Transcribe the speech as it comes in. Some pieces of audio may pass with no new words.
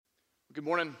Good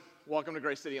morning. Welcome to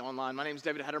Grace City Online. My name is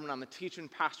David Hederman. I'm the teaching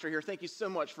pastor here. Thank you so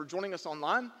much for joining us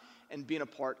online and being a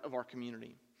part of our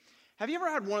community. Have you ever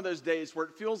had one of those days where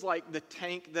it feels like the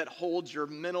tank that holds your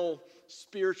mental,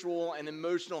 spiritual, and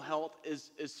emotional health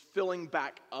is filling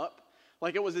back up?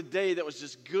 Like it was a day that was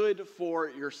just good for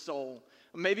your soul.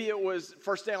 Maybe it was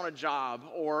first day on a job,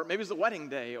 or maybe it was the wedding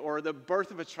day, or the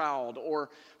birth of a child, or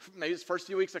maybe it's first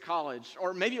few weeks of college,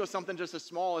 or maybe it was something just as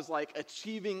small as like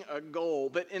achieving a goal.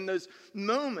 But in those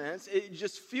moments, it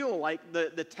just feel like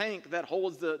the tank that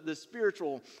holds the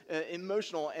spiritual,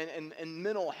 emotional, and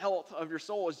mental health of your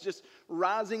soul is just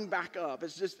rising back up.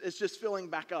 It's just filling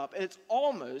back up. And it's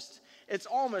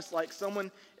almost like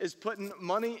someone is putting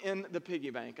money in the piggy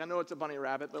bank. I know it's a bunny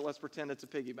rabbit, but let's pretend it's a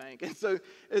piggy bank. And so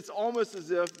it's almost as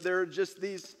if there are just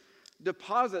these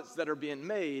deposits that are being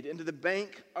made into the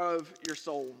bank of your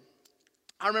soul.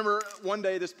 I remember one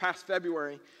day this past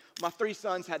February, my 3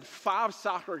 sons had 5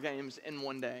 soccer games in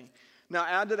one day. Now,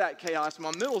 add to that chaos,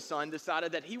 my middle son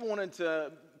decided that he wanted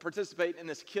to participate in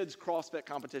this kids' CrossFit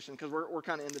competition because we're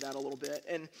kind of into that a little bit.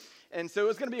 And so it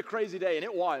was going to be a crazy day, and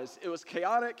it was. It was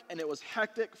chaotic, and it was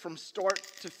hectic from start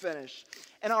to finish.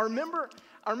 And I remember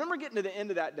getting to the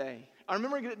end of that day.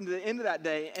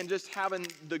 And just having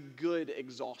the good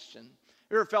exhaustion.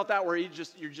 You ever felt that where you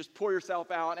just pour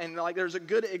yourself out, and like there's a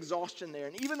good exhaustion there.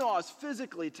 And even though I was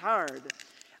physically tired,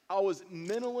 I was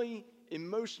mentally,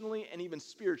 emotionally, and even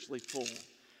spiritually full.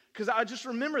 Because I just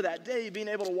remember that day being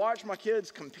able to watch my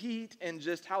kids compete and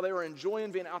just how they were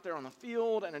enjoying being out there on the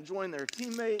field and enjoying their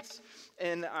teammates.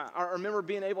 And I remember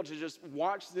being able to just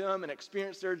watch them and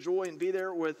experience their joy and be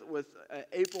there with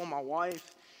April, my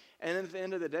wife. And then at the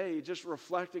end of the day, just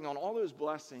reflecting on all those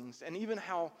blessings and even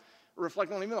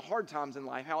reflecting on even the hard times in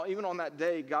life, how even on that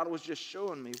day, God was just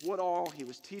showing me what all He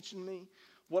was teaching me,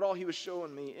 what all He was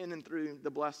showing me in and through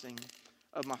the blessing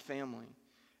of my family.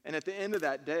 And at the end of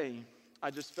that day,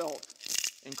 I just felt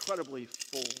incredibly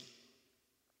full.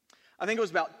 I think it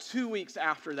was about 2 weeks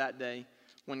after that day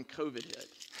when COVID hit.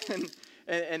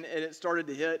 And it started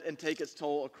to hit and take its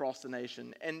toll across the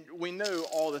nation. And we know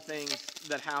all the things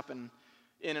that happen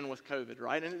in and with COVID,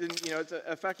 right? And it's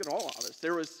affected all of us.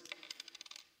 There was,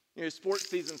 sports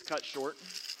seasons cut short,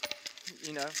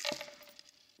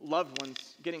 loved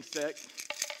ones getting sick,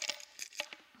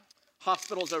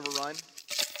 hospitals overrun,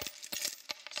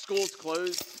 schools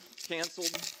closed,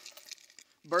 canceled,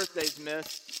 birthdays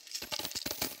missed,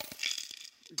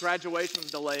 graduations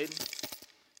delayed,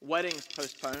 weddings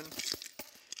postponed.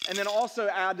 And then also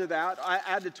add to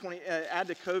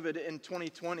COVID in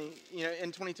 2020.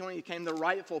 In 2020 came the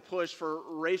rightful push for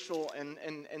racial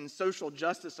and social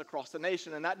justice across the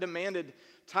nation, and that demanded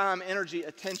time, energy,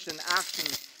 attention, action,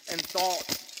 and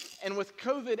thought. And with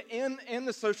COVID and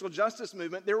the social justice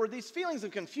movement, there were these feelings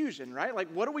of confusion, right? Like,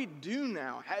 what do we do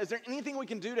now? Is there anything we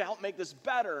can do to help make this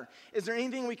better? Is there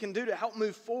anything we can do to help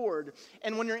move forward?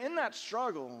 And when you're in that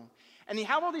struggle, and you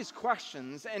have all these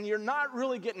questions, and you're not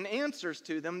really getting answers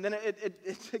to them, then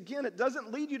it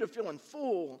doesn't lead you to feeling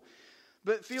full,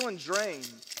 but feeling drained.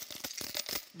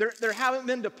 There haven't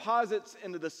been deposits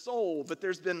into the soul, but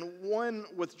there's been one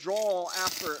withdrawal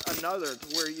after another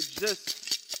to where you just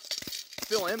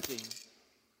feel empty,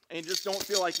 and you just don't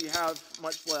feel like you have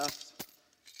much left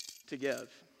to give.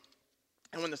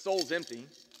 And when the soul's empty,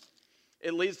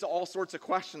 it leads to all sorts of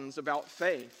questions about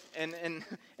faith. And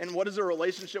what does a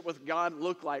relationship with God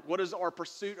look like? What does our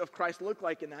pursuit of Christ look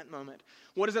like in that moment?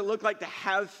 What does it look like to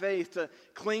have faith, to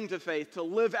cling to faith, to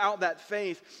live out that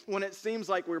faith when it seems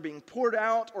like we're being poured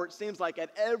out, or it seems like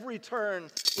at every turn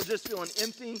we're just feeling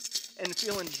empty and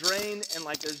feeling drained and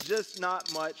like there's just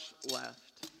not much left?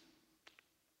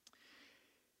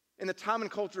 In the time and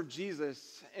culture of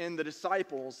Jesus and the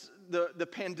disciples, the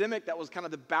pandemic that was kind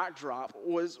of the backdrop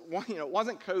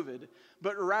wasn't COVID,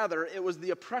 but rather it was the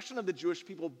oppression of the Jewish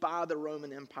people by the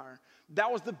Roman Empire.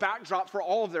 That was the backdrop for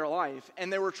all of their life,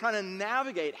 and they were trying to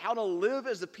navigate how to live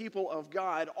as the people of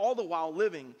God, all the while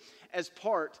living as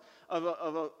part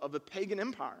of a pagan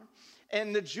empire.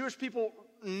 And the Jewish people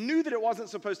knew that it wasn't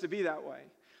supposed to be that way.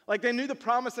 Like they knew the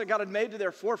promise that God had made to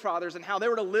their forefathers and how they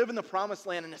were to live in the promised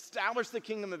land and establish the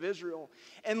kingdom of Israel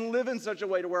and live in such a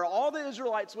way to where all the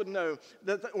Israelites would know,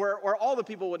 where all the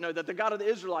people would know that the God of the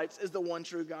Israelites is the one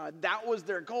true God. That was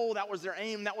their goal, that was their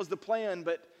aim, that was the plan.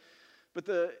 But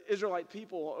the Israelite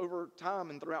people over time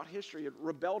and throughout history had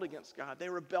rebelled against God. They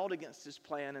rebelled against His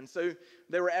plan, and so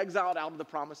they were exiled out of the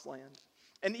promised land.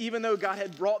 And even though God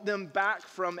had brought them back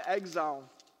from exile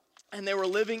and they were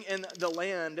living in the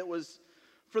land, it was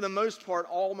for the most part,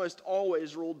 almost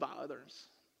always ruled by others.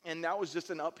 And that was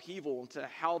just an upheaval to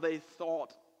how they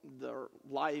thought the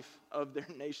life of their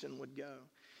nation would go.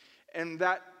 And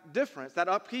that difference, that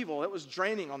upheaval, it was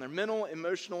draining on their mental,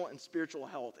 emotional, and spiritual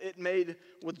health. It made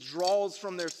withdrawals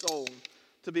from their soul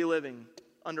to be living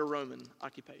under Roman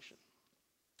occupation.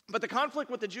 But the conflict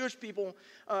with the Jewish people,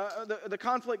 the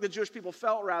conflict the Jewish people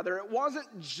felt, rather, it wasn't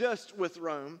just with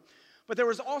Rome, but there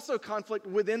was also conflict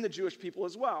within the Jewish people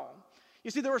as well. You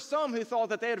see, there were some who thought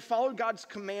that they had followed God's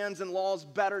commands and laws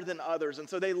better than others, and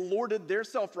so they lorded their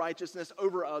self-righteousness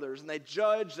over others, and they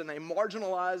judged and they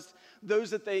marginalized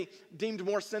those that they deemed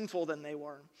more sinful than they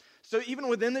were. So even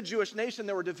within the Jewish nation,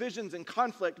 there were divisions and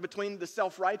conflict between the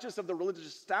self-righteous of the religious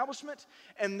establishment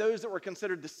and those that were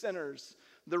considered the sinners,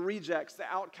 the rejects, the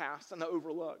outcasts, and the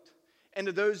overlooked. And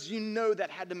to those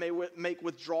that had to make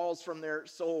withdrawals from their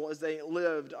soul as they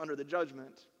lived under the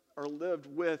judgment, or lived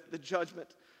with the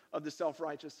judgment of the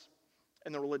self-righteous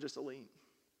and the religious elite.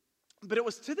 But it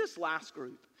was to this last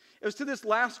group,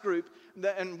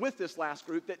 and with this last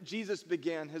group, that Jesus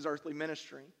began his earthly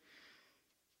ministry.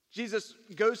 Jesus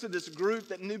goes to this group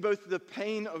that knew both the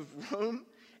pain of Rome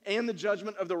and the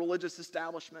judgment of the religious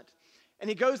establishment. And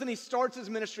he goes and he starts his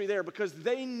ministry there because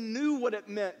they knew what it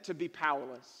meant to be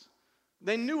powerless.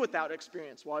 They knew what that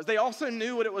experience was. They also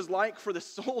knew what it was like for the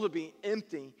soul to be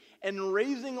empty, and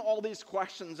raising all these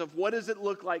questions of what does it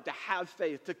look like to have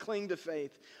faith, to cling to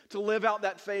faith, to live out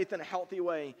that faith in a healthy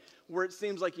way, where it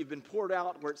seems like you've been poured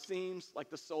out, where it seems like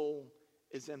the soul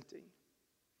is empty.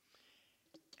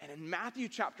 And in Matthew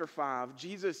chapter 5,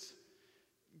 Jesus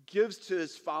gives to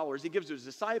his followers, he gives to his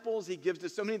disciples, he gives to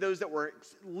so many of those that were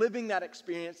living that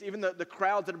experience, even the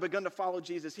crowds that have begun to follow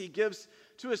Jesus, he gives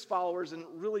to his followers, and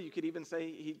really you could even say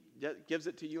he gives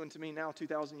it to you and to me now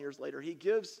 2,000 years later. He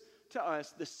gives to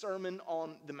us the Sermon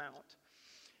on the Mount.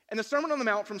 And the Sermon on the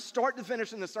Mount, from start to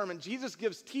finish in the sermon, Jesus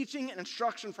gives teaching and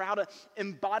instruction for how to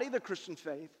embody the Christian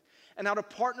faith and how to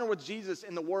partner with Jesus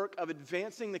in the work of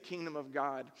advancing the kingdom of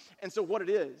God. And so what it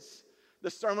is, the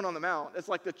Sermon on the Mount, it's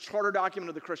like the charter document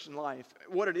of the Christian life.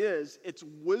 What it is, it's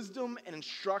wisdom and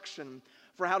instruction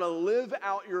for how to live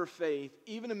out your faith,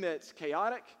 even amidst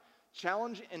chaotic,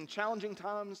 challenging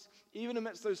times, even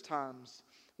amidst those times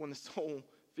when the soul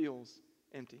feels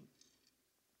empty.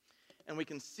 And we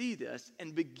can see this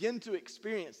and begin to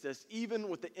experience this even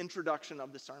with the introduction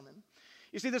of the sermon.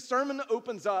 You see, the sermon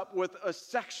opens up with a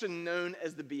section known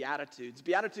as the Beatitudes.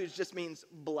 Beatitudes just means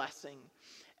blessing.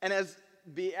 And as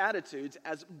Beatitudes,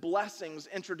 as blessings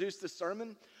introduce the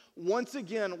sermon, once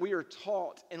again we are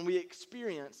taught and we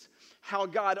experience how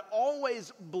God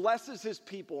always blesses his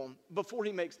people before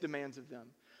he makes demands of them.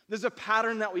 There's a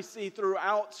pattern that we see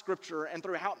throughout Scripture and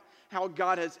through how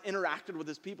God has interacted with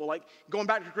his people. Like going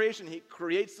back to creation, he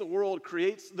creates the world,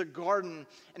 creates the garden,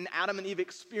 and Adam and Eve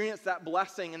experience that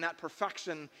blessing and that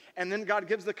perfection. And then God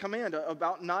gives the command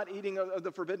about not eating of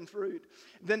the forbidden fruit.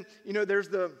 Then, there's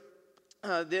the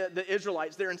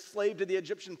Israelites, they're enslaved to the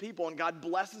Egyptian people, and God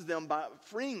blesses them by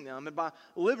freeing them and by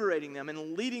liberating them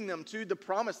and leading them to the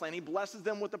promised land. He blesses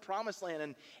them with the promised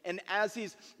land. And as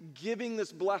he's giving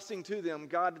this blessing to them,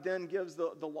 God then gives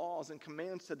the laws and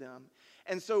commands to them.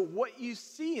 And so what you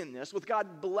see in this, with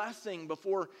God blessing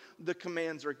before the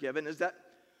commands are given, is that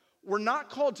we're not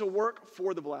called to work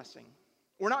for the blessing.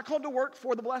 We're not called to work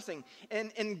for the blessing.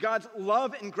 And in God's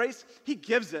love and grace, he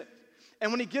gives it.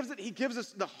 And when he gives it, he gives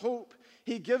us the hope.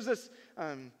 He gives us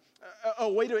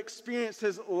a way to experience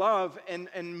his love and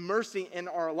mercy in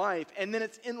our life. And then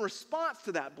it's in response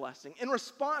to that blessing, in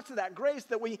response to that grace,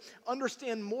 that we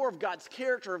understand more of God's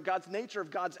character, of God's nature, of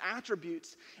God's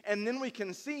attributes. And then we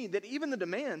can see that even the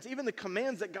demands, even the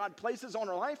commands that God places on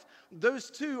our life, those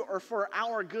too are for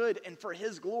our good and for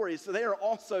his glory. So they are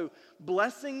also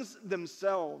blessings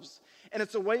themselves. And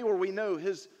it's a way where we know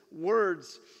his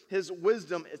words, his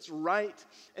wisdom, it's right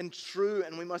and true,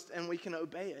 and we can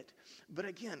obey it. But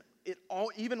again,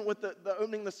 even with the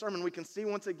opening of the sermon, we can see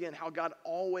once again how God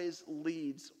always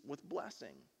leads with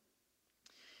blessing.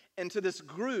 And to this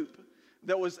group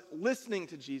that was listening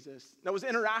to Jesus, that was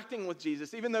interacting with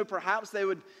Jesus, even though perhaps they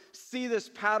would see this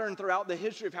pattern throughout the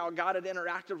history of how God had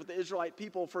interacted with the Israelite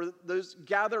people, for those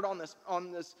gathered on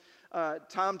this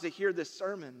time to hear this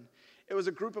sermon, it was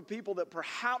a group of people that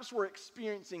perhaps were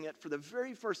experiencing it for the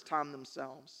very first time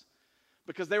themselves,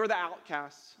 because they were the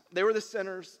outcasts, they were the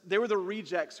sinners, they were the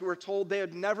rejects who were told they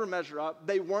would never measure up,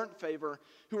 they weren't favor,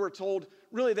 who were told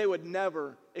really they would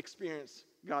never experience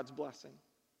God's blessing.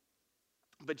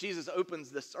 But Jesus opens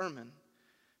this sermon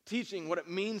teaching what it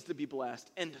means to be blessed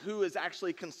and who is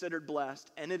actually considered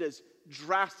blessed, and it is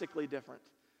drastically different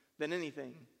than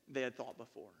anything they had thought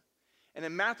before. And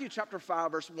in Matthew chapter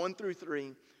 5, verse 1 through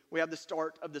 3, we have the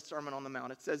start of the Sermon on the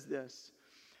Mount. It says this: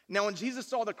 "Now when Jesus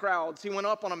saw the crowds, he went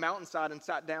up on a mountainside and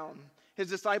sat down. His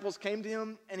disciples came to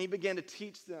him, and he began to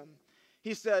teach them.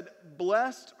 He said,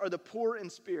 "Blessed are the poor in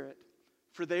spirit,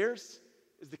 for theirs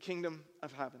is the kingdom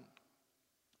of heaven."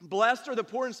 Blessed are the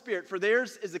poor in spirit, for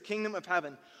theirs is the kingdom of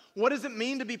heaven. What does it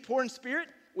mean to be poor in spirit?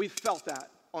 We felt that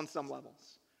on some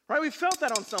levels, right? We felt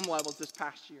that on some levels this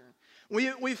past year.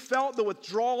 We felt the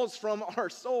withdrawals from our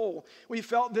soul. We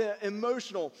felt the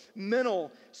emotional,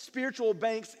 mental, spiritual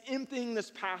banks emptying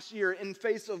this past year in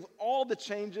face of all the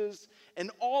changes and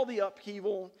all the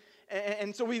upheaval.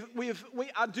 And so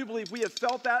I do believe we have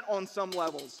felt that on some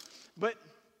levels. But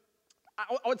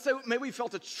I would say maybe we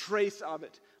felt a trace of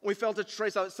it. We felt a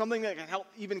trace of it, something that can help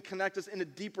even connect us into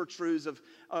deeper truths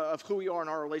of who we are in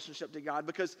our relationship to God.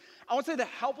 Because I would say the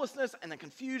helplessness and the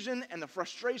confusion and the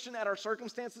frustration at our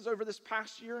circumstances over this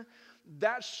past year,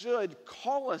 that should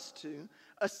call us to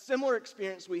a similar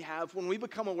experience we have when we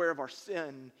become aware of our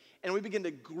sin and we begin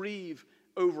to grieve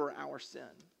over our sin.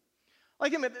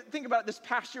 Like, think about it this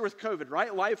past year with COVID,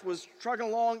 right? Life was trucking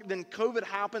along, then COVID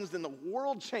happens, then the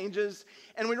world changes,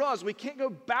 and we realize we can't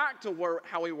go back to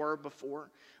how we were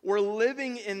before. We're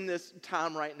living in this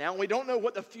time right now, and we don't know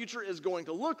what the future is going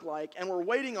to look like, and we're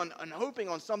waiting on and hoping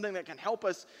on something that can help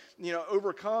us,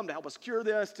 overcome, to help us cure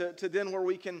this, to then where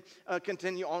we can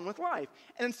continue on with life.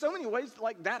 And in so many ways,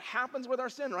 like, that happens with our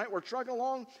sin, right? We're trucking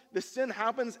along, the sin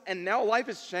happens, and now life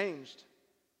has changed.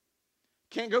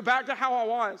 Can't go back to how I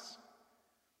was.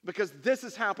 Because this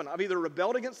has happened. I've either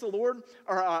rebelled against the Lord,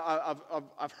 or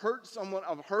I've hurt someone,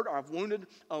 or I've wounded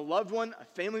a loved one, a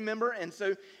family member. And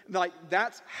so,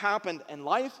 that's happened, and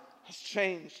life has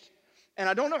changed. And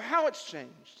I don't know how it's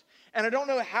changed. And I don't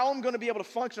know how I'm going to be able to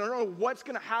function. I don't know what's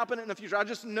going to happen in the future. I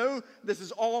just know this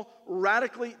is all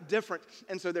radically different.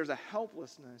 And so there's a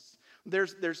helplessness.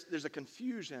 There's a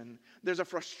confusion. There's a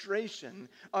frustration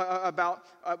about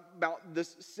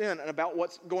this sin and about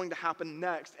what's going to happen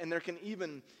next. And there can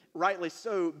even, rightly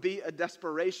so, be a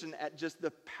desperation at just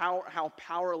how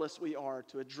powerless we are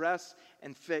to address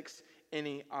and fix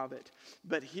any of it.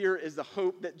 But here is the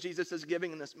hope that Jesus is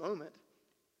giving in this moment.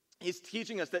 He's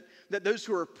teaching us that those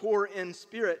who are poor in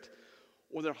spirit,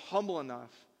 well, they're humble enough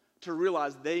to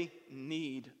realize they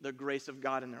need the grace of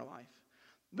God in their life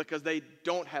because they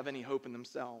don't have any hope in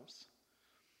themselves.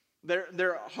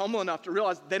 They're humble enough to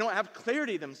realize they don't have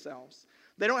clarity themselves.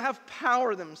 They don't have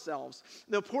power themselves.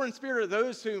 The poor in spirit are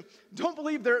those who don't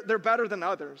believe they're better than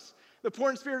others. The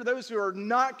poor in spirit are those who are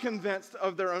not convinced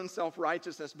of their own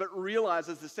self-righteousness, but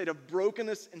realizes the state of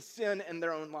brokenness and sin in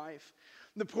their own life.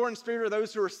 The poor in spirit are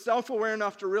those who are self-aware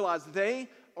enough to realize they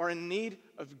are in need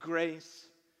of grace,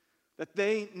 that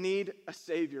they need a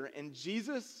Savior. And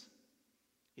Jesus,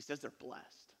 he says they're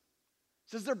blessed.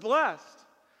 He says they're blessed.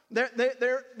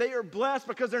 They are blessed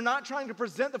because they're not trying to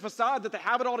present the facade that they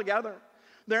have it all together.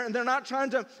 They're not trying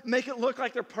to make it look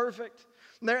like they're perfect.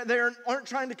 They aren't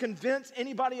trying to convince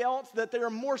anybody else that they are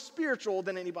more spiritual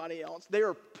than anybody else. They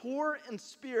are poor in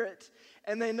spirit,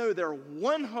 and they know their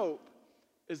one hope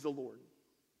is the Lord.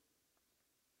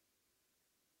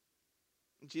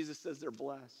 Jesus says they're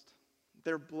blessed.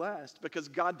 They're blessed because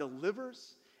God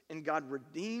delivers and God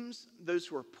redeems those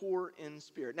who are poor in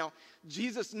spirit. Now,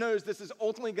 Jesus knows this is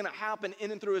ultimately going to happen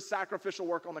in and through his sacrificial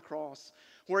work on the cross,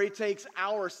 where he takes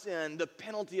our sin, the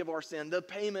penalty of our sin, the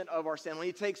payment of our sin, when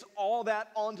he takes all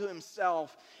that onto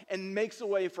himself and makes a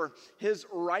way for his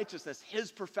righteousness,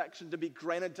 his perfection to be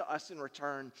granted to us in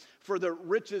return, for the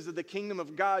riches of the kingdom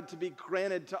of God to be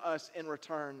granted to us in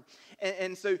return.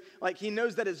 And so, he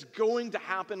knows that is going to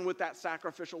happen with that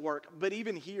sacrificial work. But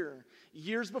even here,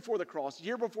 years before the cross,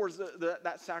 year before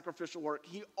that sacrificial work,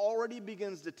 he already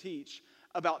begins to teach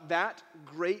about that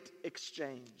great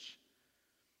exchange.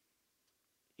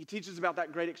 He teaches about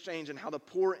that great exchange and how the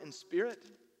poor in spirit,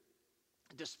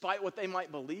 despite what they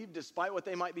might believe, despite what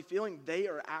they might be feeling, they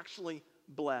are actually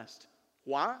blessed.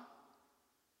 Why?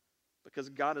 Because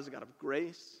God is a God of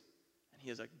grace and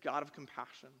he is a God of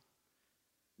compassion.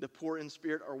 The poor in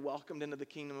spirit are welcomed into the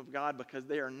kingdom of God because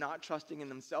they are not trusting in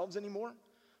themselves anymore,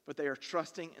 but they are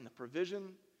trusting in the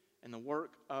provision and the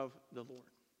work of the Lord.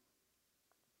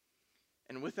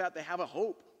 And with that, they have a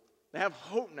hope. They have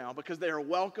hope now because they are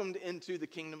welcomed into the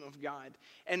kingdom of God.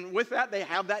 And with that, they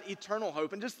have that eternal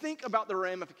hope. And just think about the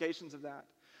ramifications of that.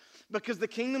 Because the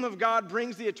kingdom of God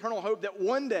brings the eternal hope that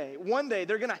one day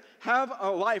they're going to have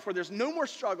a life where there's no more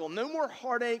struggle, no more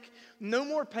heartache, no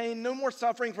more pain, no more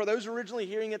suffering for those originally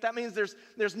hearing it. That means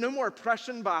there's no more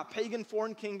oppression by a pagan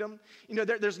foreign kingdom.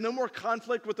 There's no more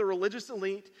conflict with the religious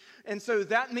elite. And so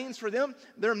that means for them,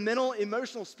 their mental,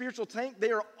 emotional, spiritual tank,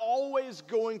 they are always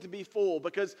going to be full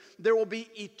because there will be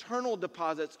eternal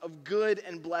deposits of good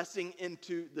and blessing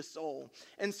into the soul.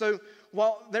 And so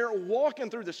while they're walking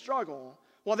through the struggle,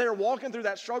 while they're walking through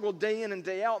that struggle day in and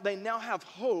day out, they now have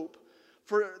hope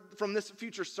from this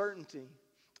future certainty.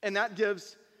 And that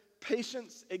gives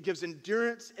patience, it gives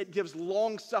endurance, it gives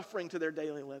long suffering to their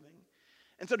daily living.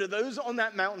 And so to those on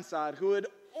that mountainside who had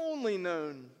only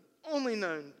known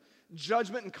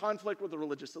judgment and conflict with the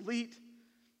religious elite,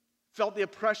 felt the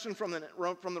oppression from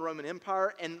the Roman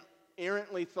Empire, and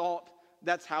errantly thought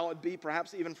that's how it'd be,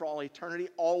 perhaps even for all eternity,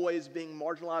 always being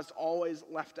marginalized, always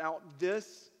left out.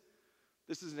 This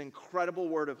is an incredible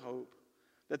word of hope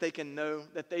that they can know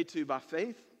that they too, by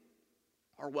faith,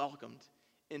 are welcomed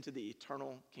into the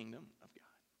eternal kingdom of God.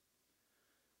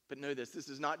 But know this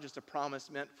is not just a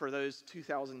promise meant for those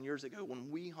 2,000 years ago.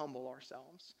 When we humble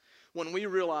ourselves, when we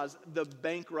realize the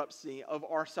bankruptcy of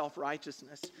our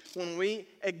self-righteousness, when we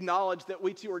acknowledge that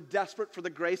we too are desperate for the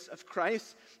grace of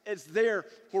Christ, it's there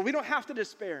where we don't have to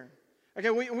despair. Okay,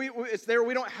 it's there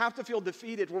we don't have to feel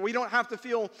defeated, where we don't have to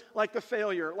feel like the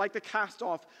failure, like the cast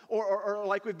off, or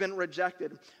like we've been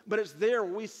rejected. But it's there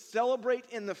we celebrate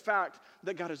in the fact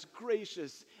that God is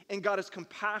gracious and God is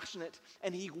compassionate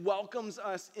and He welcomes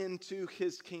us into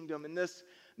His kingdom. And this,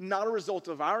 not a result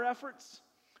of our efforts,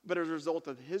 but as a result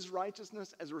of His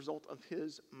righteousness, as a result of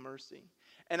His mercy.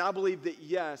 And I believe that,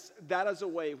 yes, that is a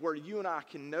way where you and I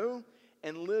can know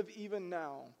and live even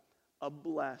now a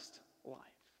blessed life.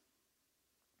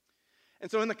 And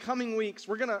so in the coming weeks,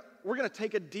 we're gonna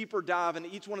take a deeper dive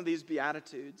into each one of these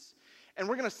Beatitudes. And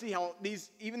we're going to see how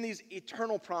even these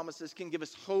eternal promises can give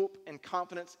us hope and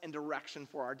confidence and direction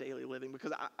for our daily living,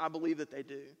 because I believe that they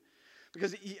do.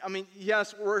 Because, I mean,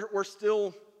 yes,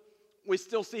 we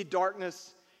still see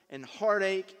darkness and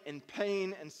heartache and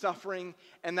pain and suffering,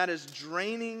 and that is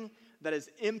draining, that is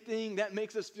emptying, that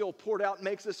makes us feel poured out,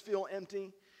 makes us feel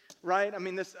empty, right? I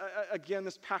mean, this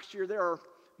past year, there are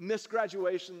missed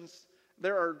graduations,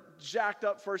 there are jacked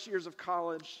up first years of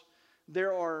college,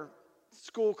 there are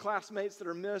school classmates that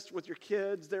are missed with your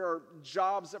kids, there are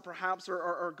jobs that perhaps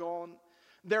are gone,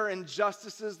 there are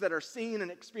injustices that are seen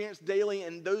and experienced daily,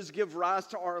 and those give rise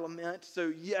to our lament.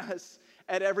 So yes,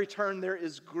 at every turn there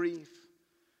is grief,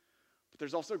 but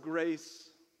there's also grace,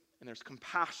 and there's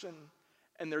compassion,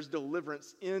 and there's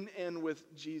deliverance in and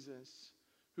with Jesus,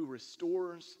 who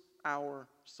restores our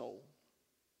soul.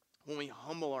 When we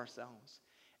humble ourselves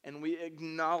and we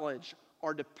acknowledge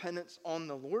our dependence on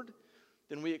the Lord,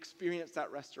 then we experience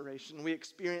that restoration. We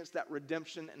experience that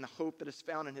redemption and the hope that is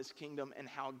found in His kingdom and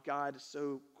how God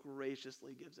so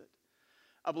graciously gives it.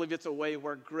 I believe it's a way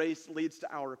where grace leads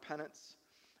to our repentance.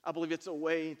 I believe it's a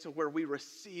way to where we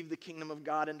receive the kingdom of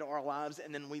God into our lives,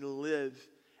 and then we live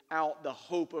out the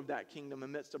hope of that kingdom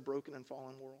amidst a broken and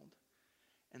fallen world.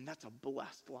 And that's a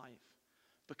blessed life,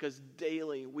 because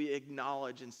daily we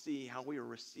acknowledge and see how we are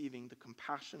receiving the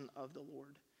compassion of the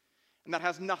Lord. And that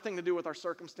has nothing to do with our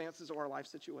circumstances or our life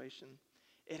situation.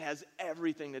 It has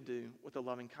everything to do with the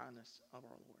loving kindness of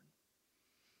our Lord.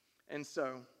 And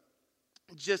so,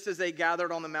 just as they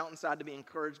gathered on the mountainside to be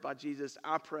encouraged by Jesus,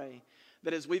 I pray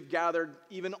that as we've gathered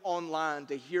even online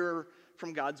to hear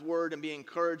from God's word and be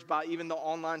encouraged by even the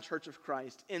online Church of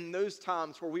Christ, in those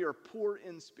times where we are poor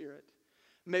in spirit,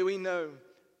 may we know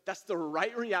that's the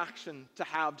right reaction to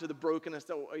have to the brokenness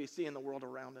that we see in the world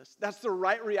around us. That's the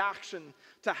right reaction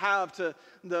to have to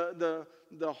the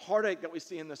heartache that we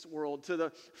see in this world, to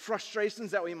the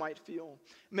frustrations that we might feel.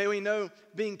 May we know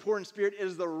being poor in spirit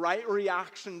is the right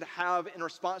reaction to have in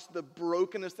response to the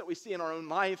brokenness that we see in our own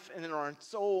life and in our own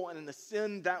soul and in the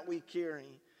sin that we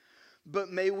carry. But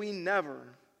may we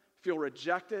never feel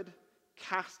rejected,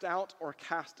 cast out, or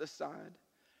cast aside.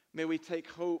 May we take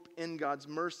hope in God's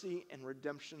mercy and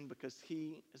redemption, because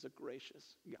He is a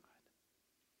gracious God.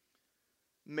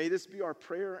 May this be our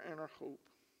prayer and our hope,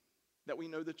 that we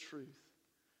know the truth,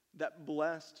 that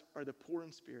blessed are the poor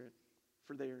in spirit,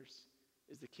 for theirs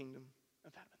is the kingdom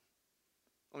of heaven.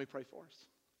 Let me pray for us.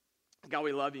 God,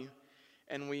 we love You,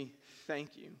 and we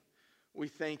thank You. We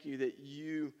thank You that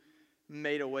You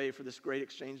made a way for this great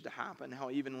exchange to happen. How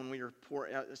even when we are poor,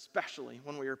 especially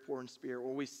when we are poor in spirit,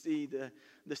 where we see the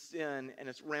sin and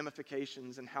its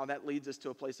ramifications and how that leads us to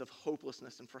a place of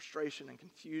hopelessness and frustration and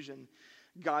confusion.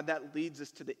 God, that leads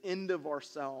us to the end of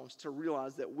ourselves to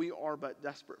realize that we are but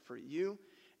desperate for You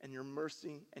and Your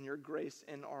mercy and Your grace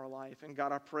in our life. And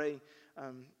God, I pray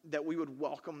that we would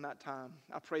welcome that time.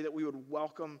 I pray that we would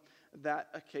welcome that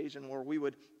occasion where we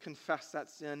would confess that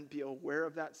sin, be aware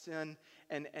of that sin,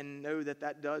 and know that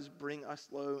that does bring us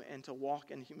low, and to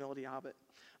walk in humility of it.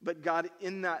 But God,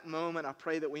 in that moment, I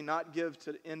pray that we not give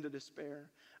into despair.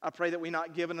 I pray that we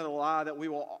not give into the lie that we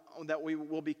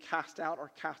will be cast out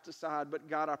or cast aside. But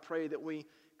God, I pray that we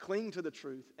cling to the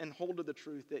truth and hold to the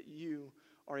truth that You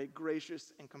are a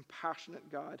gracious and compassionate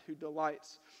God who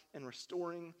delights in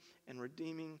restoring and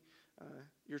redeeming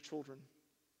Your children.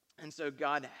 And so,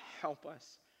 God, help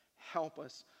us. Help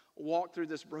us walk through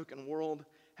this broken world.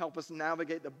 Help us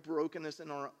navigate the brokenness in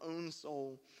our own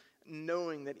soul,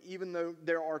 knowing that even though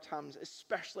there are times,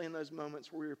 especially in those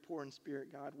moments where we are poor in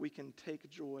spirit, God, we can take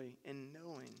joy in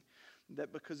knowing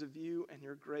that because of you and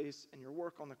your grace and your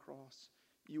work on the cross,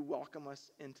 you welcome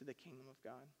us into the kingdom of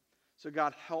God. So,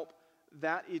 God, help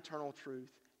that eternal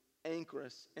truth anchor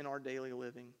us in our daily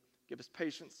living. Give us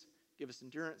patience, give us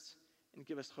endurance, and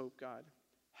give us hope, God.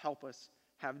 Help us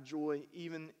have joy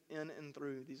even in and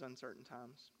through these uncertain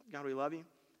times. God, we love you,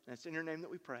 and it's in your name that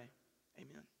we pray.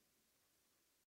 Amen.